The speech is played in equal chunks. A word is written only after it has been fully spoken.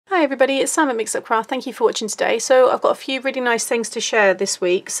Hi everybody, it's Sam at Mix Up Craft. Thank you for watching today. So I've got a few really nice things to share this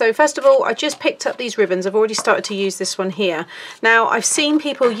week. So first of all, I just picked up these ribbons. I've already started to use this one here. Now I've seen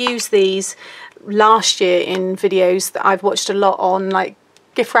people use these last year in videos that I've watched a lot on, like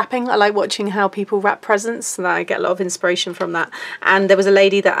gift wrapping. I like watching how people wrap presents, and I get a lot of inspiration from that. And there was a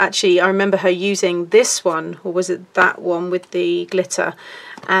lady that actually, I remember her using this one, or was it that one with the glitter,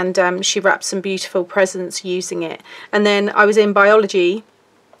 and she wrapped some beautiful presents using it. And then I was in biology,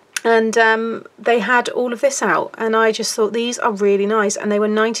 and they had all of this out, and I just thought these are really nice, and they were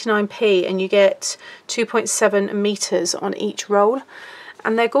 99p, and you get 2.7 meters on each roll,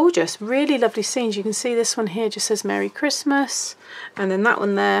 and they're gorgeous, really lovely scenes. You can see this one here just says Merry Christmas, and then that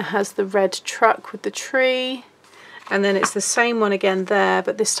one there has the red truck with the tree, and then it's the same one again there,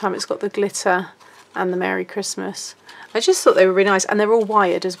 but this time it's got the glitter and the Merry Christmas. I just thought they were really nice, and they're all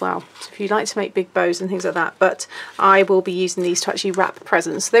wired as well, so if you like to make big bows and things like that. But I will be using these to actually wrap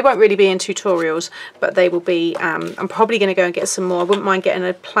presents. They won't really be in tutorials, but they will be, I'm probably going to go and get some more. I wouldn't mind getting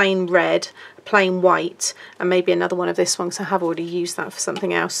a plain red, plain white, and maybe another one of this one, because I have already used that for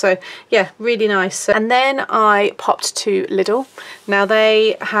something else. So yeah, really nice. And then I popped to Lidl. Now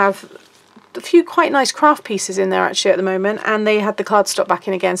they have a few quite nice craft pieces in there actually at the moment, and they had the cardstock back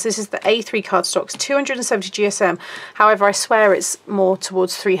in again. So this is the A3 cardstock, 270 GSM. However, I swear it's more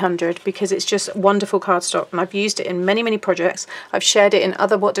towards 300 because it's just wonderful cardstock, and I've used it in many projects. I've shared it in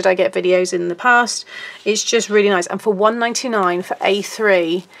other What Did I Get videos in the past. It's just really nice, and for £1.99 for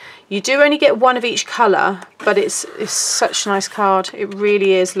A3, you do only get one of each colour, but it's such a nice card. It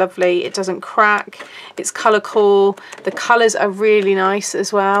really is lovely. It doesn't crack. It's colour cool. The colours are really nice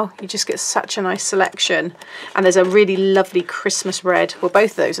as well. You just get such a nice selection. And there's a really lovely Christmas red. Well,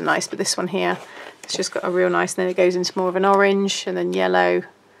 both of those are nice, but this one here, it's just got a real nice, and then it goes into more of an orange, and then yellow.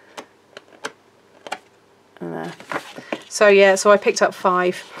 And there. So yeah, so I picked up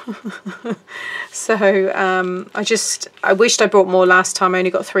 5. So I wished I brought more last time. I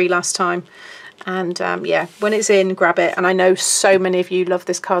only got 3 last time. And yeah, when it's in, grab it. And I know so many of you love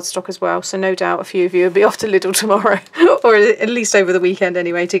this cardstock as well, so no doubt a few of you will be off to Lidl tomorrow, or at least over the weekend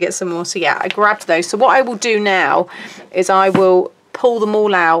anyway, to get some more. So yeah, I grabbed those. So what I will do now is I will pull them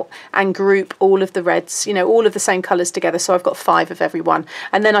all out and group all of the reds, you know, all of the same colours together. So I've got 5 of every one.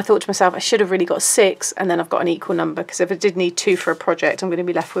 And then I thought to myself, I should have really got 6, and then I've got an equal number, because if I did need 2 for a project, I'm going to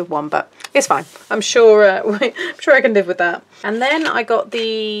be left with 1, but it's fine. I'm sure I can live with that. And then I got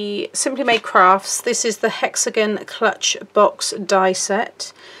the Simply Made Crafts. This is the Hexagon Clutch Box die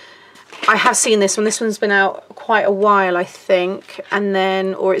set. I have seen this one. This one's been out quite a while, I think, and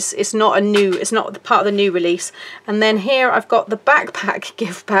then, or it's not part of the new release. And then here I've got the backpack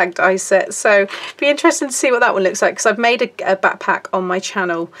gift bag die set. So it'd be interesting to see what that one looks like, because I've made a backpack on my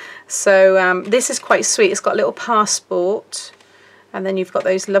channel. So this is quite sweet. It's got a little passport, and then you've got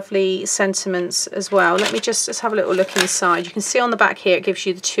those lovely sentiments as well. Let's have a little look inside. You can see on the back here it gives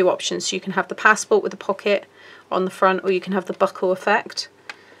you the 2 options. So you can have the passport with the pocket on the front, or you can have the buckle effect.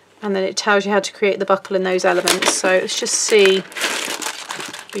 And then it tells you how to create the buckle and those elements. So let's just see,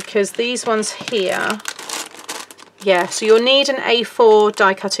 because these ones here, yeah, so you'll need an A4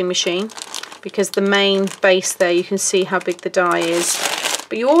 die cutting machine, because the main base there, you can see how big the die is.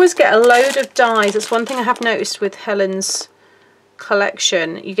 But you always get a load of dies. That's one thing I have noticed with Helen's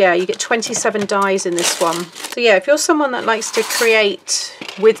collection. Yeah, you get 27 dies in this one. So yeah, if you're someone that likes to create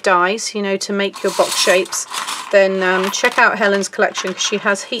with dies, you know, to make your box shapes, then check out Helen's collection, because she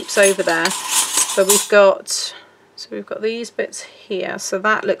has heaps over there. So we've got these bits here. So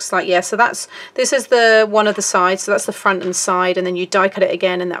that looks like, yeah, so this is the one of the sides, so that's the front and side, and then you die cut it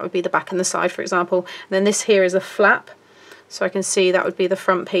again, and that would be the back and the side, for example. And then this here is a flap, so I can see that would be the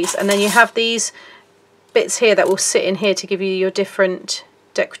front piece. And then you have these bits here that will sit in here to give you your different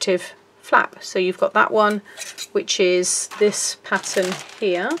decorative flap. So you've got that one, which is this pattern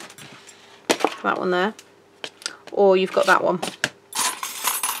here, that one there, or you've got that one,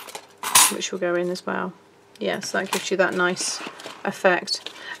 which will go in as well. Yeah, so that gives you that nice effect.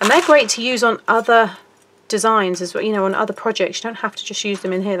 And they're great to use on other designs as well, you know, on other projects. You don't have to just use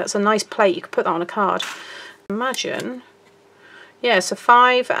them in here. That's a nice plate. You could put that on a card. Imagine, yeah, so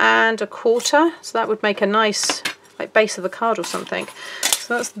 5 1/4. So that would make a nice, like, base of the card or something.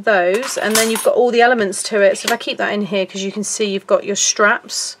 So that's those. And then you've got all the elements to it. So if I keep that in here, because you can see you've got your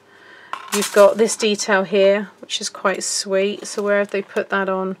straps. You've got this detail here, which is quite sweet. So where have they put that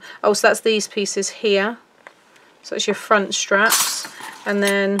on? Oh, so that's these pieces here. So it's your front straps. And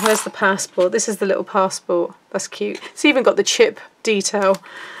then where's the passport? This is the little passport. That's cute. It's even got the chip detail,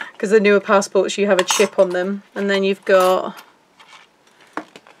 because the newer passports, you have a chip on them. And then you've got,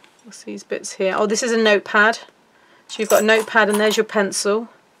 what's these bits here? Oh, this is a notepad. So you've got a notepad, and there's your pencil.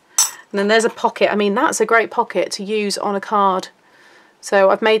 And then there's a pocket. I mean, that's a great pocket to use on a card. So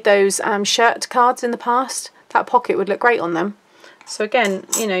I've made those shirt cards in the past. That pocket would look great on them. So again,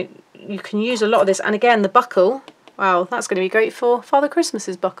 you know, you can use a lot of this. And again, the buckle, wow, that's going to be great for Father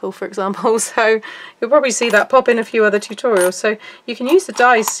Christmas's buckle, for example. So you'll probably see that pop in a few other tutorials. So you can use the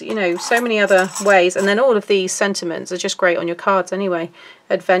dies, you know, so many other ways. And then all of these sentiments are just great on your cards anyway.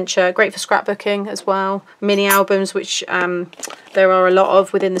 Adventure, great for scrapbooking as well. Mini albums, which there are a lot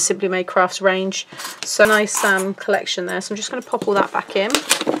of within the Simply Made Crafts range. So nice collection there. So I'm just going to pop all that back in.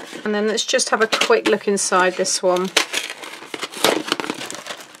 And then let's just have a quick look inside this one.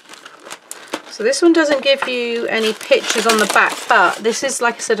 So this one doesn't give you any pictures on the back, but this is,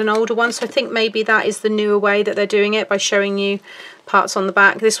 like I said, an older one. So I think maybe that is the newer way that they're doing it, by showing you parts on the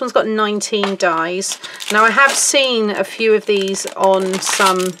back. This one's got 19 dies. Now I have seen a few of these on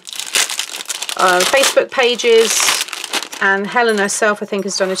some Facebook pages, and Helen herself I think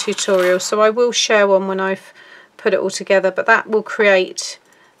has done a tutorial, so I will share one when I've put it all together. But that will create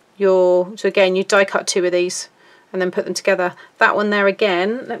your, so again you die cut 2 of these and then put them together. That one there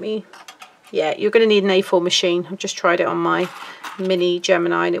again, let me, yeah, you're going to need an A4 machine. I've just tried it on my mini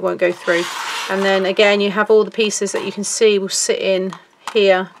Gemini and it won't go through. And then again you have all the pieces that you can see will sit in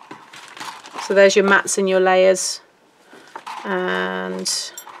here. So there's your mats and your layers, and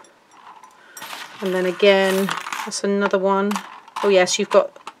then again that's another one. Oh yes, you've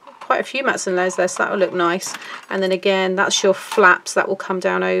got quite a few mats and layers there, so that will look nice. And then again that's your flaps that will come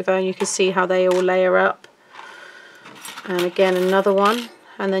down over, and you can see how they all layer up. And again another one.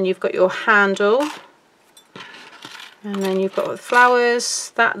 And then you've got your handle, and then you've got the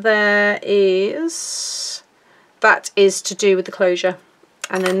flowers. That there is, that is to do with the closure.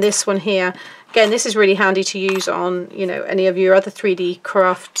 And then this one here, again, this is really handy to use on, you know, any of your other 3D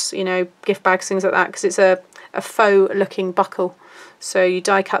crafts, you know, gift bags, things like that, because it's a faux looking buckle. So you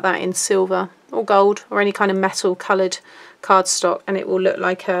die cut that in silver or gold or any kind of metal coloured cardstock, and it will look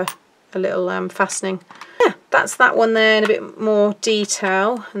like a little fastening. Yeah, that's that one there in a bit more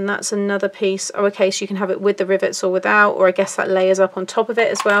detail, and that's another piece. Oh, okay, so you can have it with the rivets or without, or I guess that layers up on top of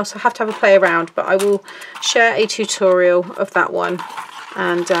it as well. So I have to have a play around, but I will share a tutorial of that one.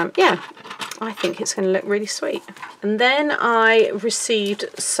 And yeah, I think it's going to look really sweet. And then I received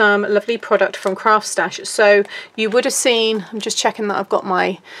some lovely product from Craft Stash. So you would have seen, I'm just checking that I've got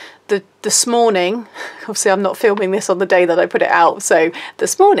my, this morning, obviously I'm not filming this on the day that I put it out, so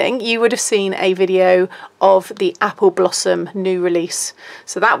this morning you would have seen a video of the Apple Blossom new release.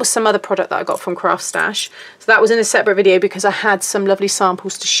 So that was some other product that I got from Craft Stash. So that was in a separate video because I had some lovely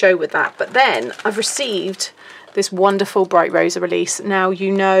samples to show with that. But then I've received this wonderful Bright Rosa release. Now, you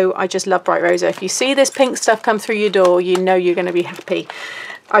know I just love Bright Rosa. If you see this pink stuff come through your door, you know you're going to be happy.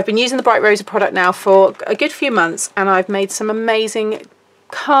 I've been using the Bright Rosa product now for a good few months, and I've made some amazing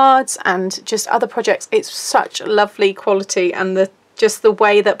cards and just other projects. It's such lovely quality, and just the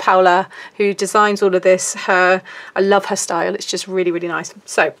way that Paula, who designs all of this, I love her style. It's just really, really nice.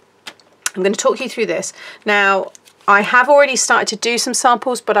 So I'm going to talk you through this. Now, I have already started to do some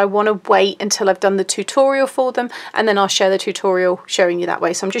samples, but I want to wait until I've done the tutorial for them, and then I'll share the tutorial showing you that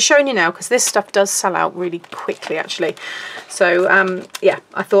way. So I'm just showing you now because this stuff does sell out really quickly actually. So yeah,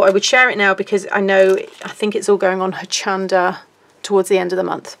 I thought I would share it now because I think it's all going on Hochanda towards the end of the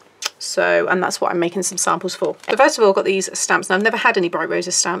month. So, and that's what I'm making some samples for. So first of all, I've got these stamps. Now, I've never had any Bright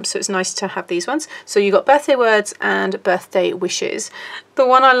Rosa stamps, so it's nice to have these ones. So you've got birthday words and birthday wishes. The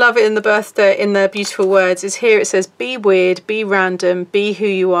one I love in the beautiful words is here. It says, be weird, be random, be who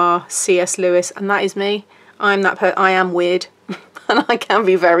you are, C.S. Lewis. And that is me. I'm that person. I am weird and I can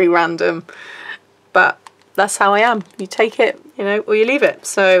be very random, but that's how I am. You take it, you know, or you leave it.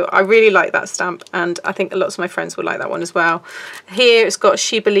 So I really like that stamp, and I think lots of my friends would like that one as well. Here it's got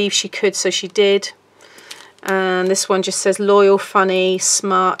she believed she could, so she did. And this one just says loyal, funny,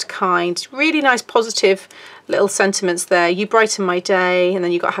 smart, kind. Really nice positive little sentiments there. You brighten my day, and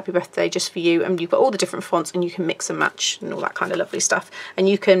then you've got happy birthday just for you, and you've got all the different fonts, and you can mix and match and all that kind of lovely stuff. And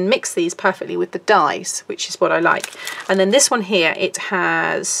you can mix these perfectly with the dies, which is what I like. And then this one here, it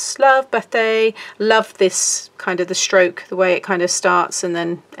has love, birthday. Love this kind of the stroke, the way it kind of starts and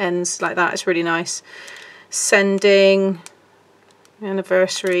then ends like that. It's really nice. Sending,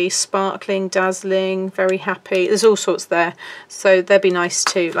 anniversary, sparkling, dazzling, very happy. There's all sorts there, so they'd be nice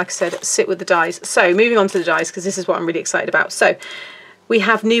too. Like I said, sit with the dies. So moving on to the dies, because this is what I'm really excited about. So we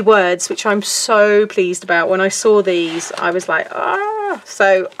have new words, which I'm so pleased about. When I saw these, I was like, ah.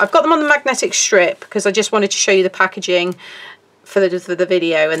 So I've got them on the magnetic strip because I just wanted to show you the packaging for the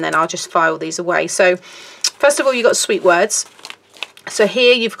video, and then I'll just file these away. So first of all, you've got sweet words. So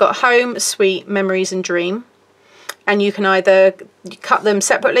here you've got home, sweet, memories and dream. and you can either cut them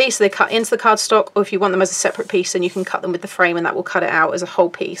separately, so they cut into the cardstock, or if you want them as a separate piece, then you can cut them with the frame and that will cut it out as a whole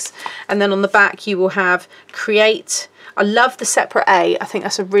piece. And then on the back you will have create. I love the separate A. I think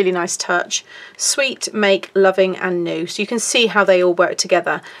that's a really nice touch. Sweet, make, loving and new. So you can see how they all work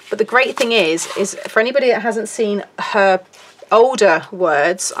together. But the great thing is for anybody that hasn't seen her older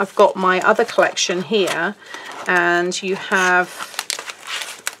words, I've got my other collection here, and you have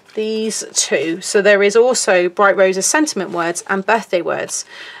these two. So there is also Bright Rosa sentiment words and birthday words.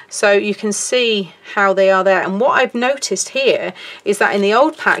 So you can see how they are there. And what I've noticed here is that in the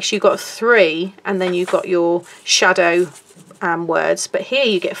old packs you got 3 and then you've got your shadow words, but here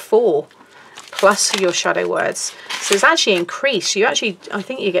you get 4 plus your shadow words. So it's actually increased. You actually, I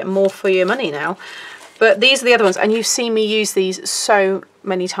think you get more for your money now. But these are the other ones, and you've seen me use these so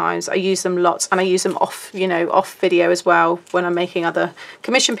many times. I use them lots, and I use them off, you know, off video as well when I'm making other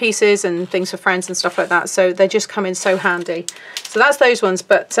commission pieces and things for friends and stuff like that. So they just come in so handy. So that's those ones.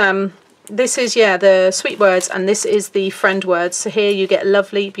 But this is, yeah, the sweet words, and this is the friend words. So here you get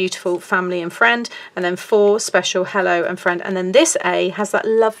lovely, beautiful, family and friend, and then 4 special, hello and friend. And then this A has that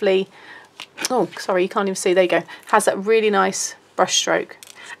lovely, oh, sorry, you can't even see, there you go, has that really nice brush stroke.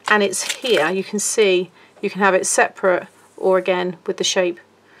 And it's here, you can see, you can have it separate or again with the shape.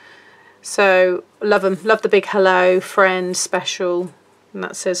 So love them, love the big hello, friend, special, and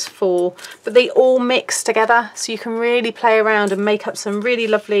that says 4. But they all mix together, so you can really play around and make up some really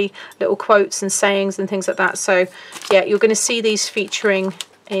lovely little quotes and sayings and things like that. So yeah, you're going to see these featuring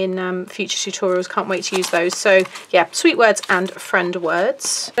in future tutorials. Can't wait to use those. So yeah, sweet words and friend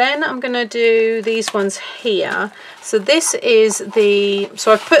words. Then I'm going to do these ones here. So this is the,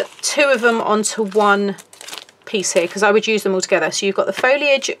 so I've put 2 of them onto one piece here because I would use them all together. So you've got the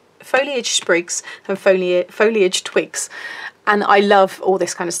foliage sprigs and foliage twigs, and I love all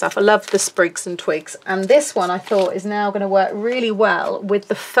this kind of stuff. I love the sprigs and twigs, and this one I thought is now going to work really well with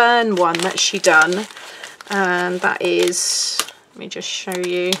the fern one that she done, and that is, let me just show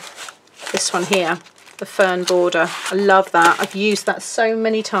you this one here, the fern border. I love that. I've used that so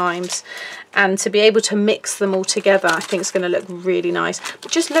many times, and to be able to mix them all together I think it's going to look really nice.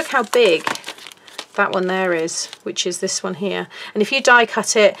 But just look how big that one there is, which is this one here. And if you die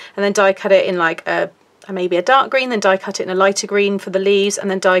cut it and then die cut it in like maybe a dark green, then die cut it in a lighter green for the leaves, and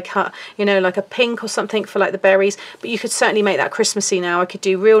then die cut, you know, like a pink or something for like the berries. But you could certainly make that Christmassy now. I could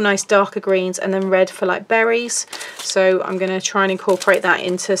do real nice darker greens and then red for like berries. So I'm going to try and incorporate that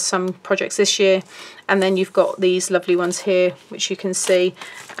into some projects this year. And then you've got these lovely ones here, which you can see,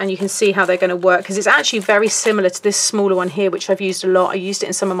 and you can see how they're going to work, because it's actually very similar to this smaller one here, which I've used a lot. I used it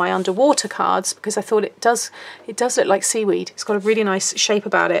in some of my underwater cards because I thought it does look like seaweed. It's got a really nice shape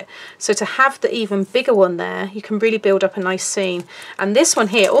about it. So to have the even bigger one there, you can really build up a nice scene. And this one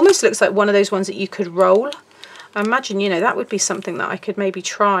here almost looks like one of those ones that you could roll. I imagine, you know, that would be something that I could maybe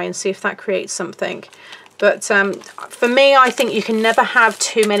try and see if that creates something. But for me, I think you can never have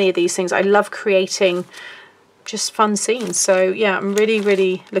too many of these things. I love creating just fun scenes. So yeah, I'm really,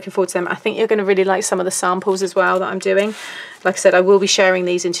 really looking forward to them. I think you're going to really like some of the samples as well that I'm doing. Like I said, I will be sharing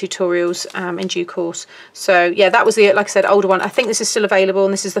these in tutorials in due course. So yeah, that was the, like I said, older one. I think this is still available,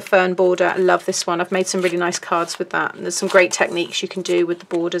 and this is the fern border. I love this one. I've made some really nice cards with that, and there's some great techniques you can do with the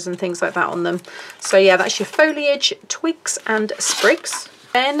borders and things like that on them. So yeah, that's your foliage, twigs and sprigs.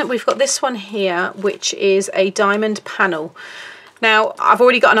 Then we've got this one here, which is a diamond panel. Now, I've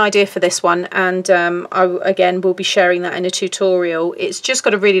already got an idea for this one, and I, again, will be sharing that in a tutorial. It's just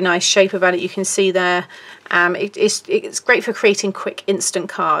got a really nice shape about it. You can see there. It's great for creating quick, instant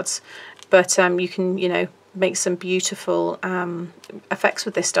cards, but you can, you know, make some beautiful effects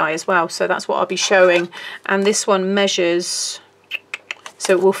with this die as well. So that's what I'll be showing. And this one measures,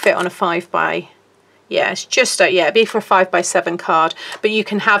 so it will fit on a 5x. Yeah, it's just, yeah, it'd be for a 5x7 card, but you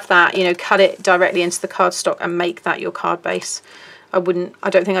can have that, you know, cut it directly into the cardstock and make that your card base. I don't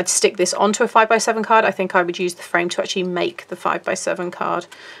think I'd stick this onto a 5x7 card. I think I would use the frame to actually make the 5x7 card.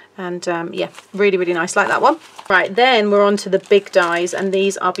 And yeah, really, really nice, like that one. Right, then we're on to the big dies, and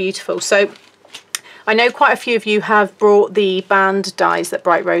these are beautiful. So I know quite a few of you have brought the band dies that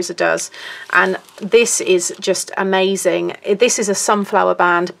Bright Rosa does, and this is just amazing. This is a sunflower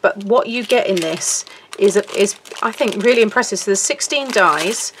band, but what you get in this is I think really impressive. So there's 16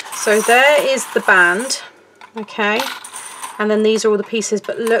 dies. So there is the band, okay, and then these are all the pieces,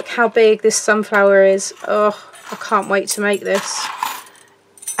 but look how big this sunflower is. Oh, I can't wait to make this.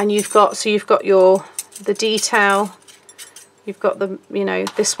 And you've got the detail. You've got the, you know,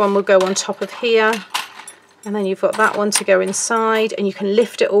 this one will go on top of here, and then you've got that one to go inside, and you can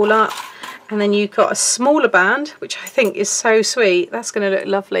lift it all up. And then you've got a smaller band, which I think is so sweet. That's going to look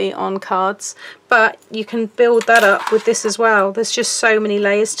lovely on cards. But you can build that up with this as well. There's just so many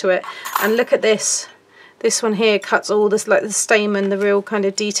layers to it. And look at this. This one here cuts all this, like the stamen, the real kind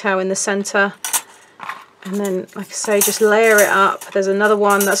of detail in the centre. And then, like I say, just layer it up. There's another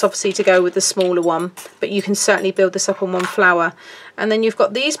one that's obviously to go with the smaller one, but you can certainly build this up on one flower. And then you've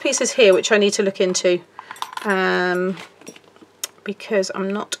got these pieces here, which I need to look into, because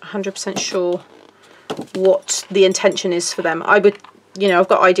I'm not 100% sure what the intention is for them. I would, you know, I've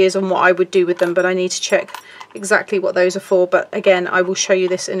got ideas on what I would do with them, but I need to check exactly what those are for. But again, I will show you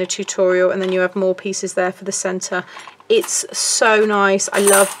this in a tutorial, and then you have more pieces there for the centre. It's so nice. I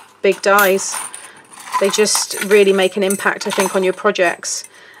love big dies. They just really make an impact, I think, on your projects.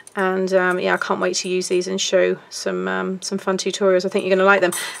 And yeah, I can't wait to use these and show some fun tutorials. I think you're going to like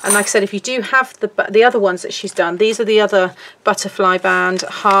them. And like I said, if you do have the other ones that she's done, these are the other butterfly band,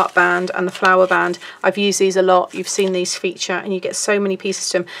 heart band, and the flower band. I've used these a lot. You've seen these feature, and you get so many pieces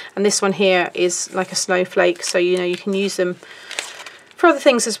to them. And this one here is like a snowflake, so you know you can use them for other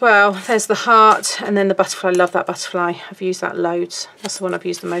things as well. There's the heart, and then the butterfly. I love that butterfly. I've used that loads. That's the one I've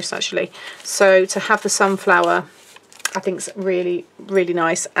used the most, actually. So to have the sunflower, I think it's really, really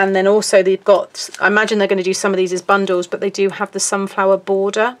nice. And then also they've got, I imagine they're going to do some of these as bundles, but they do have the sunflower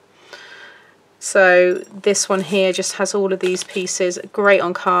border. So this one here just has all of these pieces. Great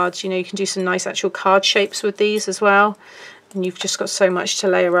on cards. You know, you can do some nice actual card shapes with these as well. And you've just got so much to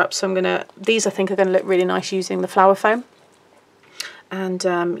layer up. So I'm going to, these I think are going to look really nice using the flower foam. And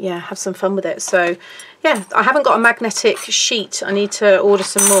yeah, have some fun with it. So yeah, I haven't got a magnetic sheet. I need to order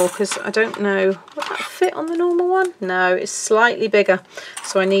some more because I don't know, would that fit on the normal one? No, it's slightly bigger.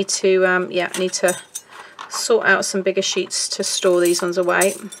 So I need to, yeah, I need to sort out some bigger sheets to store these ones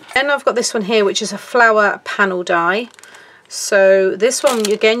away. Then I've got this one here, which is a flower panel die. So this one,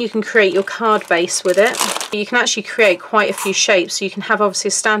 again, you can create your card base with it. You can actually create quite a few shapes. So you can have obviously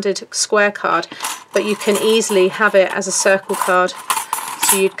a standard square card, but you can easily have it as a circle card.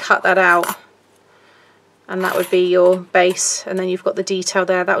 So you'd cut that out, and that would be your base, and then you've got the detail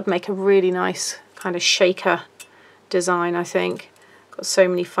there. That would make a really nice kind of shaker design, I think. Got so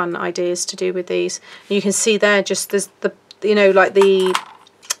many fun ideas to do with these. And you can see there, just there's the, you know, like the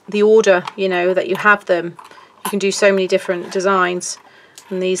order, you know, that you have them. You can do so many different designs,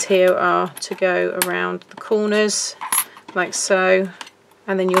 and these here are to go around the corners like so,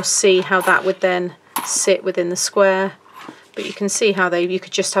 and then you'll see how that would then sit within the square. But you can see how you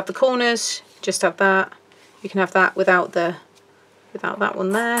could just have the corners, just have that. You can have that without that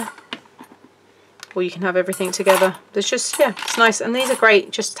one there, or you can have everything together. There's just, yeah, it's nice, and these are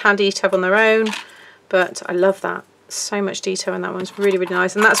great, just handy to have on their own. But I love that. So much detail in that one. It's really, really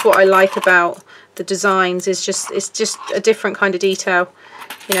nice, and that's what I like about the designs. Is just, it's just a different kind of detail.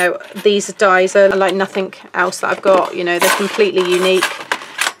 You know, these dies are like nothing else that I've got. You know, they're completely unique,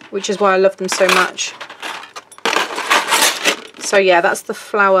 which is why I love them so much. So yeah, that's the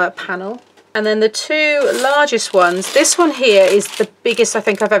flower panel. And then the two largest ones, this one here is the biggest I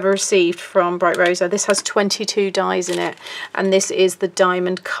think I've ever received from Bright Rosa. This has 22 dies in it, and this is the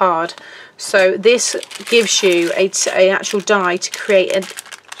diamond card. So this gives you an actual die to create an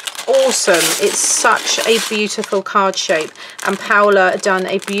awesome, it's such a beautiful card shape. And Paola done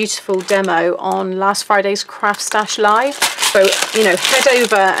a beautiful demo on last Friday's Craft Stash Live. So, you know, head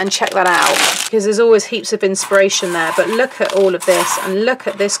over and check that out, because there's always heaps of inspiration there. But look at all of this, and look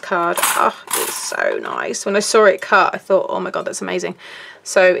at this card. Oh, it's so nice. When I saw it cut, I thought, oh my God, that's amazing.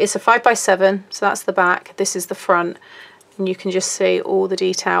 So it's a 5x7, so that's the back. This is the front, and you can just see all the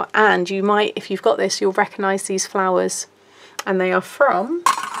detail. And you might, if you've got this, you'll recognise these flowers. And they are from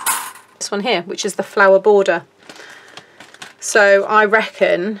this one here, which is the flower border. So I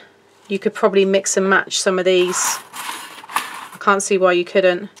reckon you could probably mix and match some of these. Can't see why you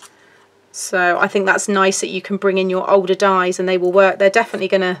couldn't. So I think that's nice that you can bring in your older dies and they will work. They're definitely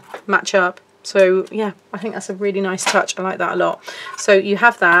going to match up. So yeah, I think that's a really nice touch. I like that a lot. So you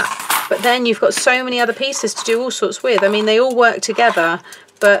have that, but then you've got so many other pieces to do all sorts with. I mean, they all work together,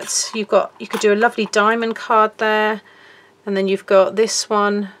 but you could do a lovely diamond card there, and then you've got this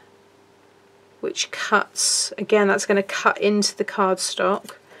one which cuts, again, that's going to cut into the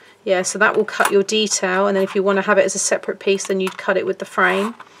cardstock. Yeah, so that will cut your detail, and then if you want to have it as a separate piece, then you'd cut it with the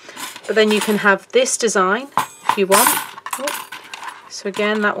frame. But then you can have this design if you want. So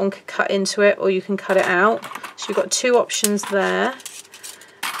again, that one could cut into it, or you can cut it out. So you've got two options there.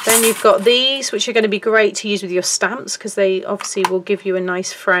 Then you've got these, which are going to be great to use with your stamps, because they obviously will give you a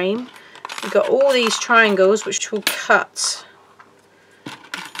nice frame. You've got all these triangles, which will cut.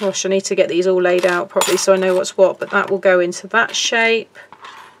 Gosh, I need to get these all laid out properly so I know what's what, but that will go into that shape.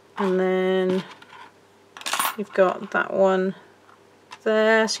 and then you've got that one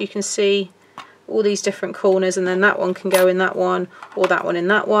there, so you can see all these different corners, and then that one can go in that one, or that one in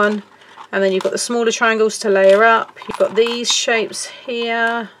that one. And then you've got the smaller triangles to layer up. You've got these shapes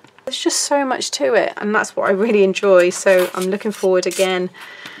here. There's just so much to it, and that's what I really enjoy. So I'm looking forward again.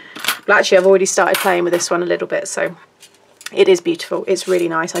 Well, actually, I've already started playing with this one a little bit, so it is beautiful. It's really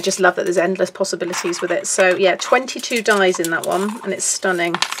nice. I just love that there's endless possibilities with it. So yeah, 22 dies in that one, and it's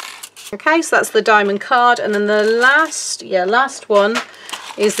stunning. Okay, so that's the diamond card, and then the last one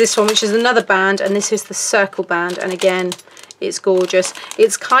is this one, which is another band, and this is the circle band, and again, it's gorgeous.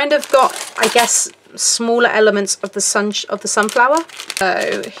 It's kind of got, I guess, smaller elements of the sunflower.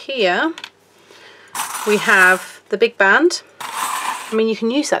 So here we have the big band. I mean, you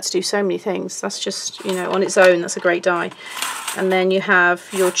can use that to do so many things. That's just, you know, on its own, that's a great die. And then you have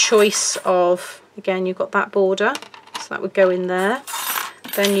your choice of, again, you've got that border, so that would go in there.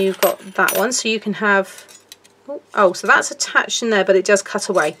 Then you've got that one, so you can have, oh, so that's attached in there, but it does cut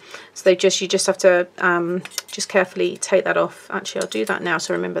away. So you just have to just carefully take that off. Actually, I'll do that now,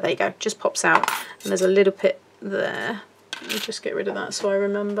 so remember, there you go, just pops out. And there's a little bit there. Let me just get rid of that so I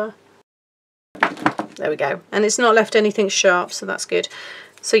remember. There we go. And it's not left anything sharp, so that's good.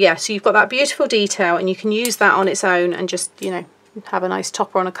 So yeah, so you've got that beautiful detail, and you can use that on its own and just, you know, have a nice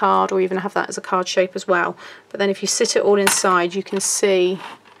topper on a card, or even have that as a card shape as well. But then if you sit it all inside, you can see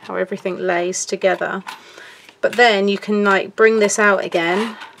how everything lays together. But then you can like bring this out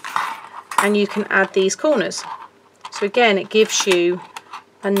again, and you can add these corners. So again, it gives you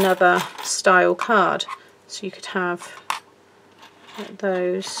another style card. So you could have like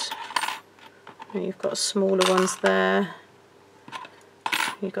those. And you've got smaller ones there.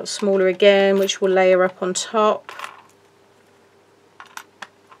 You've got smaller again, which will layer up on top.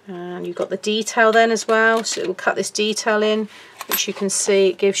 And you've got the detail then as well, so it will cut this detail in, which you can see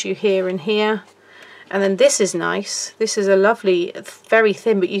it gives you here and here. And then this is nice. This is a lovely, very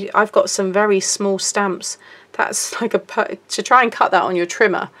thin, but I've got some very small stamps. That's like to try and cut that on your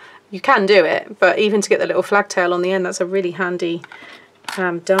trimmer. You can do it, but even to get the little flag tail on the end, that's a really handy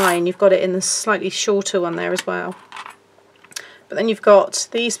die. And you've got it in the slightly shorter one there as well. But then you've got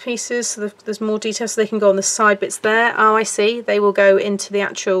these pieces, so there's more detail, so they can go on the side bits there. Oh, I see. They will go into the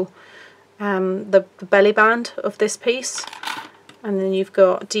actual, the belly band of this piece. And then you've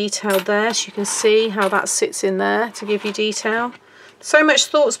got detail there, so you can see how that sits in there to give you detail. So much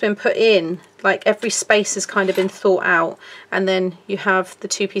thought's been put in, like every space has kind of been thought out. And then you have the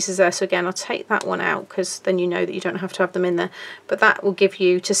two pieces there. So again, I'll take that one out, because then you know that you don't have to have them in there. But that will give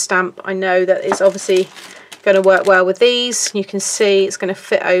you to stamp. I know that it's obviously going to work well with these. You can see it's going to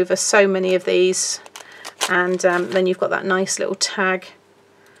fit over so many of these. And then you've got that nice little tag,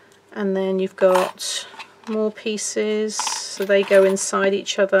 and then you've got more pieces, so they go inside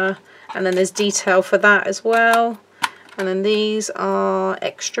each other, and then there's detail for that as well. And then these are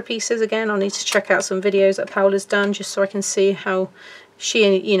extra pieces. Again, I'll need to check out some videos that Paula's done, just so I can see how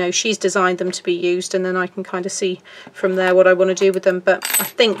she, you know, she's designed them to be used, and then I can kind of see from there what I want to do with them. But I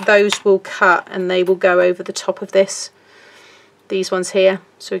think those will cut, and they will go over the top of these ones here.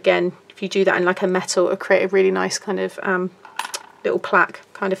 So again, if you do that in like a metal, it'll create a really nice kind of little plaque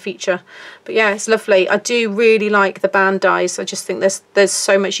kind of feature. But yeah, it's lovely. I do really like the band dies. I just think there's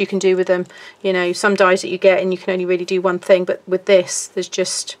so much you can do with them. You know, some dies that you get and you can only really do one thing, but with this, there's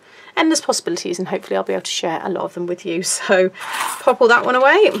just endless possibilities, and hopefully I'll be able to share a lot of them with you. So pop all that one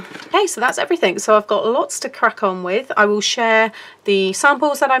away. Okay, so that's everything. So I've got lots to crack on with. I will share the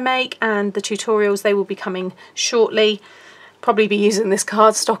samples that I make and the tutorials. They will be coming shortly. Probably be using this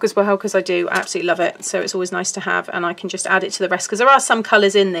cardstock as well, because I do absolutely love it. So it's always nice to have, and I can just add it to the rest, because there are some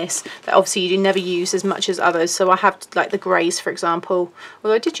colours in this that obviously you never use as much as others. So I have like the greys, for example,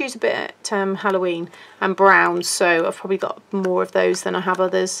 although I did use a bit at Halloween, and browns, so I've probably got more of those than I have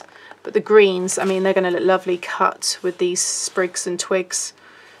others. But the greens, I mean, they're going to look lovely cut with these sprigs and twigs.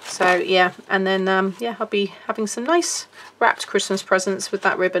 So yeah, and then yeah, I'll be having some nice wrapped Christmas presents with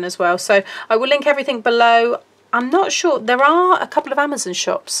that ribbon as well. So I will link everything below. I'm not sure, there are a couple of Amazon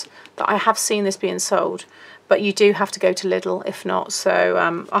shops that I have seen this being sold, but you do have to go to Lidl if not. So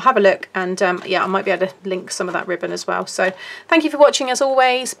I'll have a look, and yeah, I might be able to link some of that ribbon as well. So thank you for watching as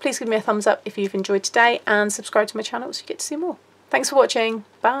always. Please give me a thumbs up if you've enjoyed today, and subscribe to my channel so you get to see more. Thanks for watching.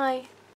 Bye.